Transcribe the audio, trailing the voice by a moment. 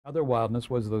Other wildness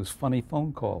was those funny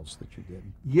phone calls that you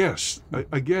did. Yes,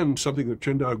 again, something that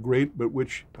turned out great, but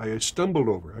which I stumbled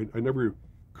over. I never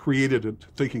created it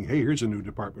thinking, hey, here's a new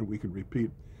department we could repeat.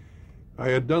 I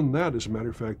had done that, as a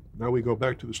matter of fact. Now we go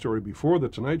back to the story before The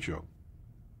Tonight Show.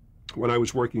 When I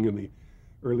was working in the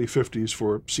early 50s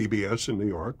for CBS in New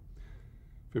York,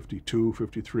 52,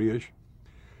 53-ish,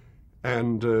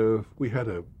 and we had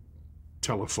a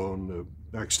telephone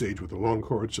backstage with a long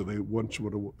cord, so they once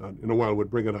in a while would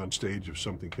bring it on stage if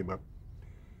something came up.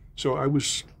 So I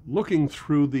was looking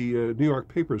through the New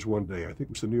York papers one day, I think it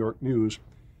was the New York News,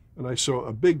 and I saw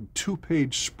a big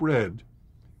 2-page spread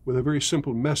with a very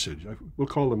simple message. We'll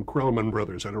call them Krellman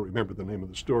Brothers. I don't remember the name of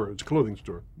the store. It's a clothing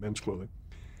store, men's clothing.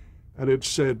 And it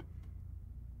said,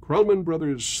 Krellman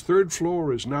Brothers' third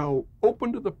floor is now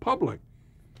open to the public.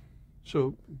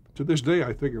 So to this day,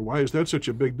 I figure, why is that such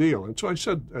a big deal? And so I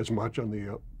said as much on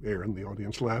the air, and the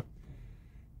audience laughed.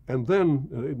 And then,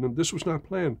 and this was not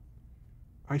planned,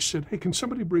 I said, hey, can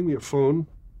somebody bring me a phone?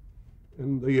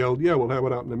 And they yelled, yeah, we'll have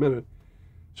it out in a minute.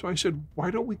 So I said, why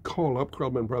don't we call up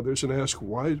Krellman Brothers and ask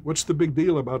what's the big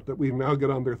deal about that we now get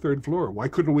on their third floor? Why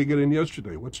couldn't we get in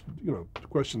yesterday?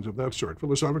 Questions of that sort,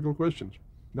 philosophical questions,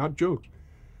 not jokes.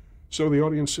 So the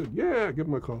audience said, yeah, give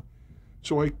them a call.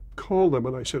 So I called them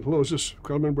and I said, hello, is this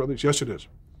Krellman Brothers? Yes, it is.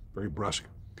 Very brusque.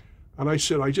 And I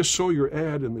said, I just saw your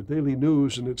ad in the Daily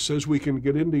News and it says we can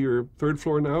get into your third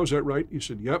floor now. Is that right? He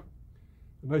said, yep.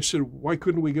 And I said, why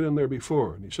couldn't we get in there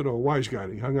before? And he said, oh, wise guy.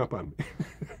 And he hung up on me.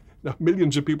 Now,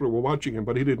 millions of people were watching him,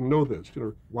 but he didn't know this,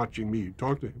 watching me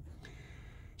talk to him.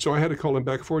 So I had to call him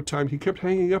back 4 times. He kept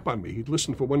hanging up on me. He'd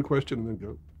listen for one question and then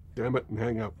go, damn it, and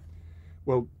hang up.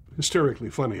 Well,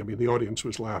 hysterically funny. I mean, the audience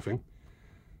was laughing.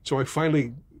 So I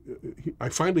finally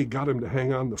got him to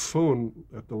hang on the phone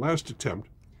at the last attempt,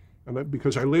 and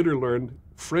because I later learned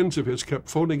friends of his kept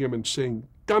phoning him and saying,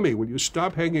 dummy, will you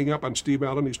stop hanging up on Steve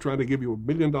Allen? He's trying to give you $1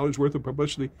 million worth of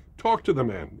publicity. Talk to the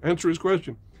man. Answer his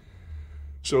question.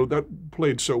 So that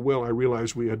played so well, I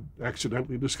realized we had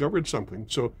accidentally discovered something.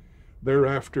 So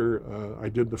thereafter, I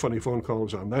did the funny phone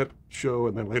calls on that show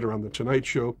and then later on The Tonight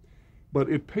Show. But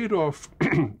it paid off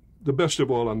the best of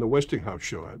all on the Westinghouse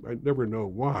show. I never know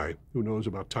why. Who knows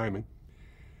about timing?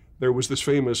 There was this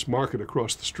famous market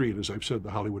across the street, as I've said,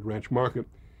 the Hollywood Ranch Market.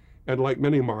 And like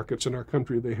many markets in our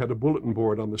country, they had a bulletin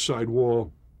board on the side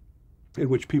wall in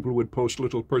which people would post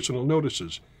little personal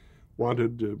notices.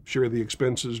 Wanted to share the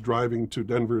expenses driving to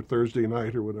Denver Thursday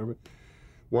night or whatever.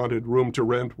 Wanted room to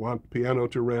rent, want piano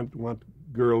to rent, want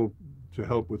girl to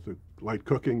help with the light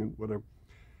cooking and whatever.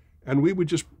 And we would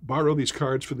just borrow these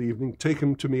cards for the evening, take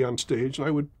them to me on stage, and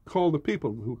I would call the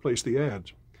people who placed the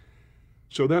ads.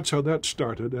 So that's how that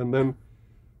started. And then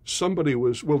somebody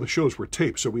the shows were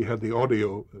taped, so we had the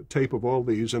audio tape of all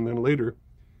these, and then later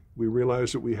we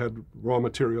realized that we had raw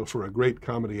material for a great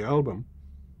comedy album.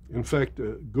 In fact,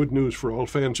 good news for all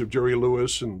fans of Jerry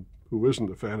Lewis, and who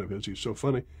isn't a fan of his, he's so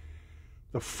funny.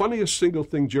 The funniest single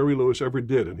thing Jerry Lewis ever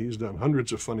did, and he's done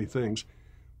hundreds of funny things,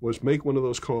 was make one of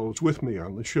those calls with me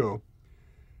on the show.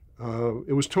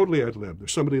 It was totally ad-lib.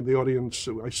 There's somebody in the audience,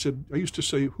 I used to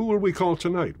say, who will we call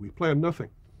tonight? We planned nothing.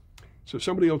 So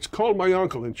somebody else called my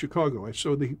uncle in Chicago.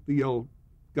 So the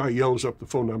guy yells up the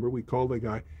phone number. We call the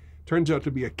guy. Turns out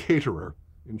to be a caterer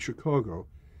in Chicago.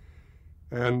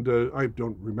 And I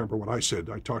don't remember what I said.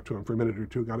 I talked to him for a minute or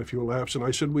two, got a few laughs, and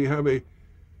I said, we have a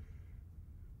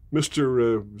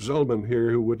Mr. Zellman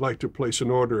here who would like to place an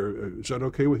order. Is that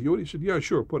okay with you? And he said, yeah,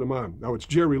 sure, put him on. Now, it's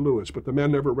Jerry Lewis, but the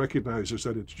man never recognizes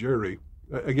that it's Jerry.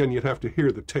 Again, you'd have to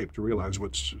hear the tape to realize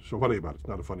what's so funny about it. It's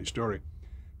not a funny story.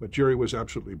 But Jerry was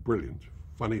absolutely brilliant.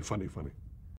 Funny, funny, funny.